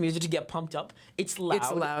listen to this music to get pumped up. It's loud.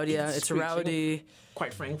 It's loud. Yeah, it's rowdy.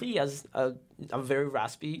 Quite frankly, he has a very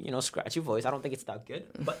raspy, scratchy voice. I don't think it's that good,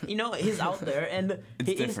 but he's out there and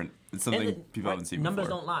it's different. It's something people haven't seen numbers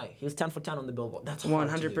before. Numbers don't lie. He was 10 for 10 on the Billboard. That's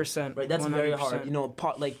 100%. Right, that's 100%. Very hard.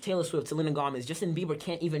 Like Taylor Swift, Selena Gomez, Justin Bieber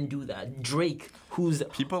can't even do that. Drake, who's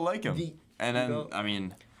people like him,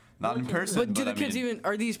 not in person. But do the kids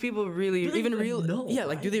are these people really even real? No,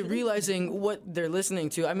 yeah, do they realizing what they're listening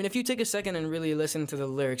to? I mean, if you take a second and really listen to the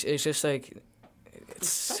lyrics, it's just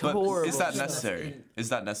It's But horrible. is that stuff. necessary? Is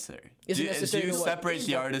that necessary? Is it do, necessary do you to what? separate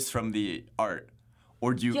the artist from the art,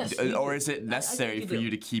 or do you, Yes, you or do. is it necessary you for do. you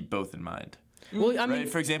to keep both in mind? Well, I mean, Right,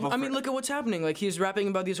 for example, I mean, for- look at what's happening. Like he's rapping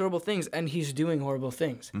about these horrible things, and he's doing horrible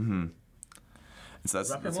things. So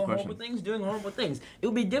that's rapping a about horrible question. things, doing horrible things. It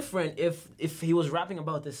would be different if he was rapping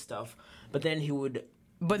about this stuff, but then he would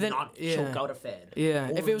But then, not yeah. choke out a fan. Yeah,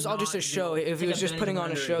 Or if it was all just a not, show, if he take was just advantage putting of on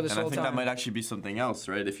a an show underage. this And I whole think time. that might actually be something else,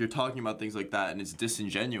 right? If you're talking about things like that and it's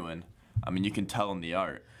disingenuine, I mean, you can tell in the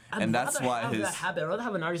art. And that's why I'd his. rather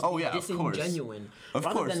have an artist Oh, be yeah, of course. disingenuine Of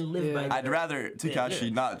rather course. than live Yeah. by I'd rather Tekashi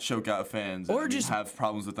yeah. not choke out fans Or and just- have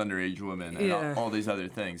problems with underage women and Yeah. all these other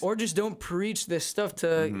things. Or just don't preach this stuff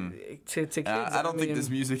to kids. And I don't think this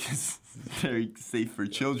music is very safe for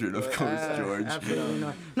children, of course, George. Absolutely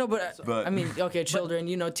not. No, But- I mean, okay, children,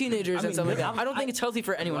 teenagers I mean, and stuff like that. I'm- I don't think it's healthy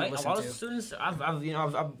for anyone Right? to A listen lot of to. students,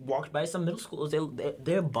 I've walked by some middle schools.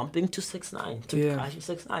 They're bumping to 6ix9ine, to Yeah. Tekashi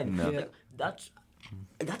 6ix9ine. Yeah. Like,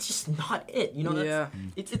 that's just not it. You know, that's, Yeah.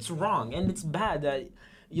 it's wrong and it's bad that.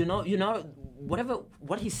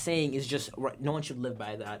 What he's saying is just right. No one should live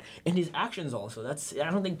by that, and his actions also. I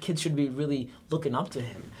don't think kids should be really looking up to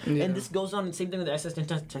him. Yeah. And this goes on. Same thing with SS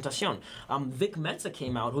Tentacion. Vic Mensa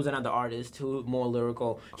came out, who's another artist who more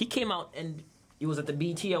lyrical. He came out and he was at the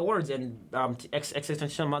BET Awards, and SS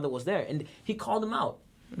Tentacion mother was there, and he called him out.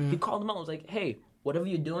 He called him out. Was like, hey, whatever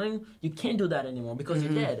you're doing, you can't do that anymore because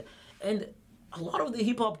you're dead. And a lot of the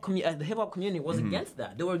hip hop community was against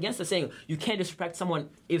that. They were against the saying you can't disrespect someone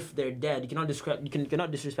if they're dead. You cannot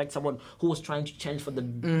disrespect someone who was trying to change for the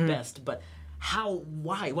best. But how?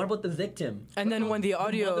 Why? What about the victim? And then when the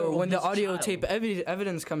audio tape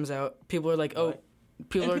evidence comes out, people are like, oh,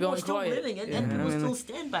 people and are going still quiet. living, and Yeah, people I mean, still like-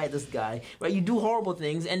 stand by this guy. Right? You do horrible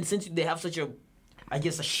things, and since they have such a I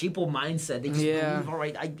guess a sheeple mindset. They just believe, all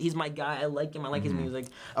right, he's my guy. I like him. I like his music.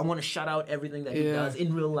 I want to shout out everything that he Yeah. does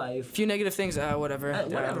in real life. few negative things, whatever.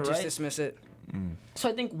 Whatever, Just right? dismiss it. So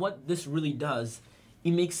I think what this really does,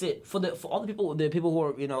 it makes it for all the people who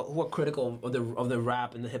are who are critical of the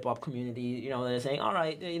rap and the hip hop community. They're saying, all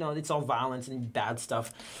right, it's all violence and bad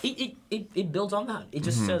stuff. It builds on that. It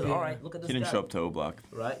just says, all right, look at this He didn't guy. show up to O Block.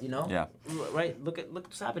 Right, Yeah. Right, look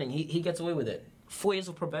what's happening. He gets away with it. 4 years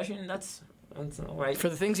of probation. That's all right. For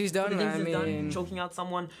the things he's For done, the things I he's done, mean, choking out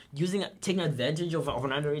someone, taking advantage of an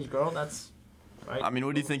underage girl. That's right. I mean,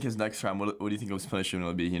 what do you think his next crime? What do you think his punishment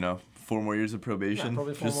will be? 4 more years of probation? Yeah,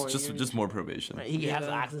 probably 4 more years. just more probation. Right, he has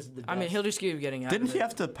access to the. I mean, best. he'll just keep getting out. Didn't of he it.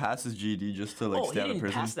 have to pass his GED just to like Oh, he stay out of didn't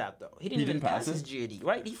prison? pass that though. He didn't He even didn't pass pass his it? GED.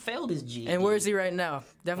 Right, he failed his GED. And where is he right now?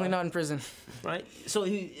 Definitely not in prison. Right, so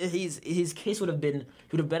his case would have been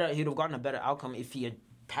he would have gotten a better outcome if he had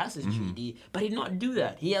passed his GED, but he did not do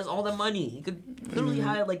that. He has all the money. He could literally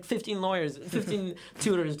hire like 15 lawyers, 15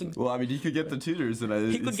 tutors to. Well, I mean, he could get the tutors, and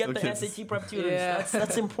He could get the SAT prep tutors. Yeah.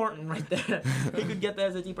 That's important right there. He could get the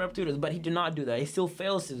SAT prep tutors, but he did not do that. He still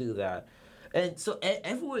fails to do that. And so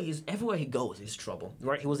everywhere he goes, he's trouble.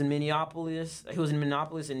 Right? He was in Minneapolis. He was in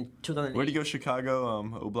Minneapolis in 2008. Where'd he go? Chicago,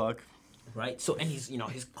 O Block. Right? So and he's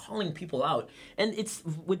calling people out. And it's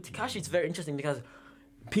with Tekashi, it's very interesting because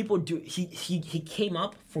people do he came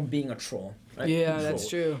up from being a troll. Right? Yeah, He that's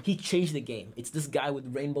trolled. true. He changed the game. It's this guy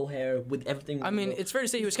with rainbow hair, with everything. I mean, it's fair to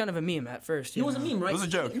say he was kind of a meme at first. he was a meme, right? It was a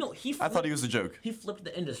joke. No, I thought he was a joke. He flipped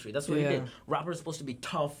the industry. That's what Yeah. he did. Rappers are supposed to be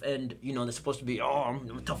tough, and they're supposed to be,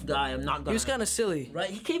 I'm a tough guy. I'm not gonna. He was kind of silly. right.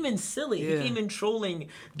 He came in silly. Yeah. He came in trolling,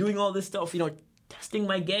 doing all this stuff. Testing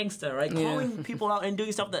my gangster, right? Yeah. Calling people out and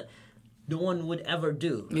doing stuff that no one would ever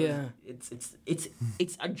do. 'Cause Yeah.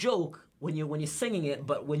 It's a joke when you're singing it,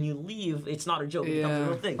 but when you leave, it's not a joke. It becomes a Yeah.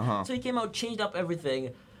 real thing. So he came out, changed up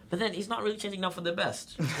everything. But then he's not really changing up for the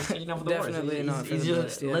best. He's changing up for the worst. Definitely He's, not for he's the just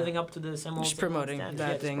best, yeah. living up to the same old Just same old promoting standards. bad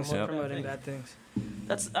Yeah, just things. promoting Promoting bad things.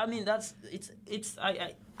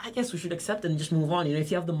 I guess we should accept it and just move on.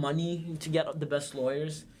 If you have the money to get the best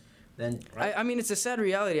lawyers, then right? I mean, it's a sad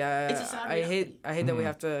reality. It's a sad reality. I hate that we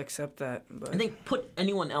have to accept that. But I think put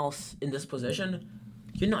anyone else in this position,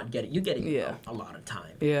 you're getting Yeah. a lot of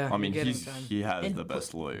time. yeah, I mean, you're getting time. he has And the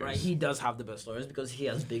best lawyers. Right, he does have the best lawyers because he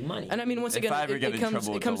has big money. And I mean, once If again, I ever get in trouble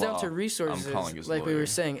it with comes the down law, to I'm resources. calling his Like we lawyer. were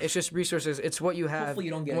saying, it's just resources. It's what you have. Hopefully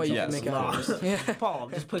you don't get and what in you trouble can with make the out of law. it. Yeah. Paul, I'm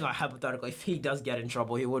just putting a hypothetical. If he does get in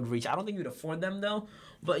trouble, he would reach. I don't think you'd afford them though.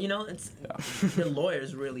 But it's the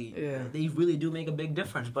lawyers really. Yeah. They really do make a big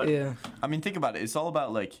difference. But Yeah. I mean, think about it. It's all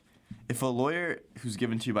about if a lawyer who's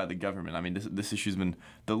given to you by the government. I mean, this issue's been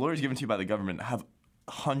the lawyers given to you by the government have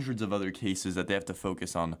hundreds of other cases that they have to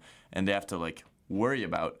focus on and they have to worry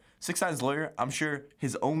about. 6ix9ine's lawyer, I'm sure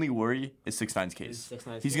his only worry is 6ix9ine's case.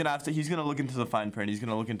 6ix9ine's He's gonna look into the fine print. He's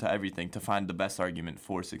gonna look into everything to find the best argument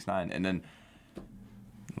for 6ix9ine, and then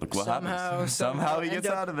Look what Somehow happens. Somehow he end gets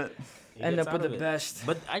up- out of it. End gets up out with of the it. best.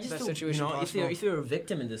 But I just best don't, situation possible. if you're a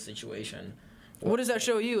victim in this situation, What does that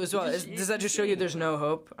show you as well? just- Does that just show you there's no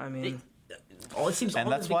hope? I mean, it seems. And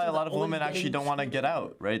all that's the why a victims lot are of women always actually getting don't want to screwed get up.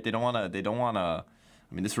 out, right? They don't want to. I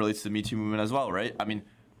mean, this relates to the Me Too movement as well, right? I mean,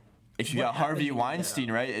 if you What got Harvey happened?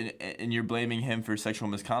 Weinstein, right, and you're blaming him for sexual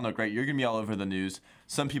misconduct, right, you're going to be all over the news.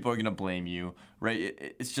 Some people are going to blame you, right?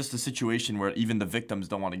 It's just a situation where even the victims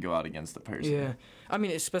don't want to go out against the person. yeah. I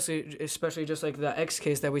mean, especially just like the X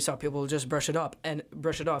case that we saw people just brush it off, and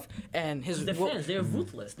his They're fans. They're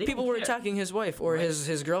ruthless. They people don't were care. attacking his wife or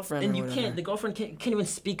his girlfriend. And or you whatever. can't. The girlfriend can't even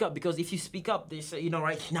speak up, because if you speak up, they say,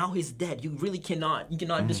 right now he's dead. You really cannot. You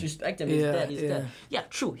cannot disrespect him. He's Yeah, dead. He's yeah. dead. Yeah,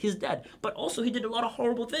 true. He's dead. But also, he did a lot of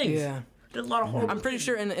horrible things. Yeah. Did a lot of horrible. I'm pretty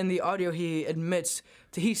sure in the audio he admits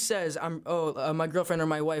he says my girlfriend or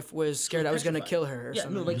my wife was scared I was gonna petrified. kill her or Yeah,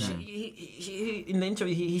 something. no, like he in the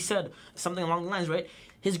interview he said something along the lines, right?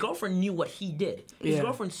 His girlfriend knew what he did. His Yeah.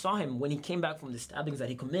 girlfriend saw him when he came back from the stabbings that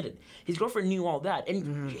he committed. His girlfriend knew all that,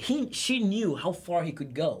 and she knew how far he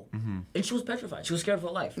could go, and she was petrified. She was scared for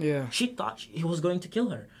her life. Yeah. She thought he was going to kill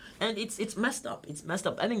her, and it's messed up. It's messed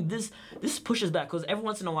up. I think this pushes back, because every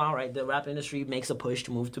once in a while, right, the rap industry makes a push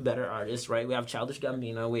to move to better artists, right? We have Childish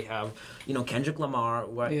Gambino, we have Kendrick Lamar,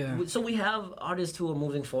 right? Yeah. So we have artists who are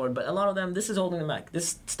moving forward, but a lot of them, this is holding them back.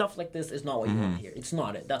 This stuff like this is not what you want to hear. It's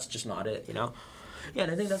not it. That's just not it, Yeah,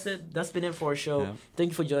 and I think that's it. That's been it for our show. Yeah.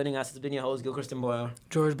 Thank you for joining us. It's been your host, Gil Christian Boyle.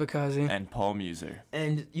 George Bakazi. And Paul Muser.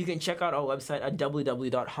 And you can check out our website at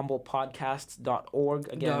www.humblepodcasts.org.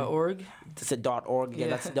 Again, .org. it's a .org. Again,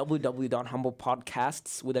 Yeah. that's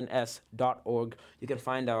www.humblepodcasts.org. You can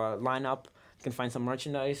find our lineup. You can find some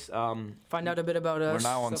merchandise. Find out a bit about us. We're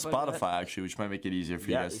now on stuff like that. Spotify, actually, which might make it easier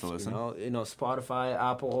for you guys to listen. Spotify,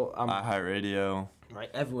 Apple, iHeartRadio. right,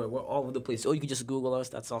 everywhere. We're all over the place. Or you can just Google us.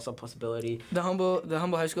 That's also a possibility. The humble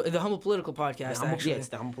high school, the humble political podcast. Actually, It's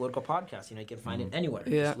the Humble Political Podcast. You can find it anywhere.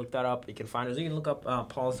 Yeah. Just look that up. You can find us. You can look up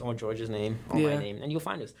Paul's or George's name or my Yeah. name, and you'll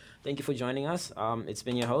find us. Thank you for joining us. It's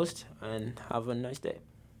been your host, and have a nice day.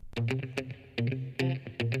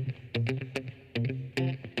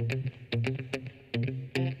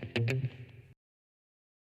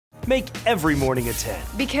 Make every morning a 10.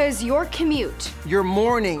 Because your commute, Your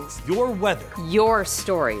mornings, your weather. your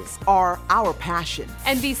stories. Are our passion.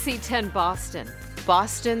 NBC 10 Boston.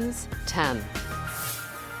 Boston's 10.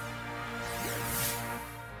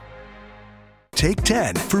 Take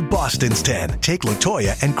 10 for Boston's 10. Take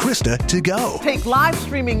LaToya and Krista to go. Take live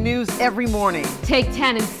streaming news every morning. Take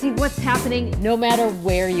 10 and see what's happening no matter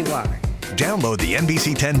where you are. Download the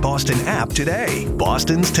NBC 10 Boston app today.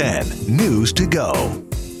 Boston's 10. News to go.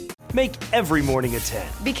 Make every morning a 10.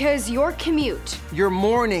 Because your commute, Your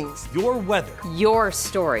mornings Your weather. your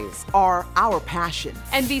stories. are our passion.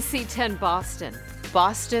 NBC 10 Boston.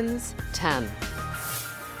 Boston's 10.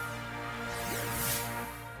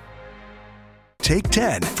 Take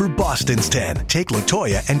 10 for Boston's 10. Take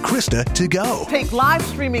LaToya and Krista to go. Take live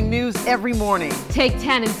streaming news every morning. Take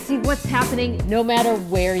 10 and see what's happening no matter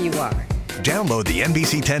where you are. Download the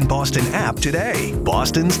NBC 10 Boston app today.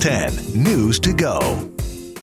 Boston's 10. News to go.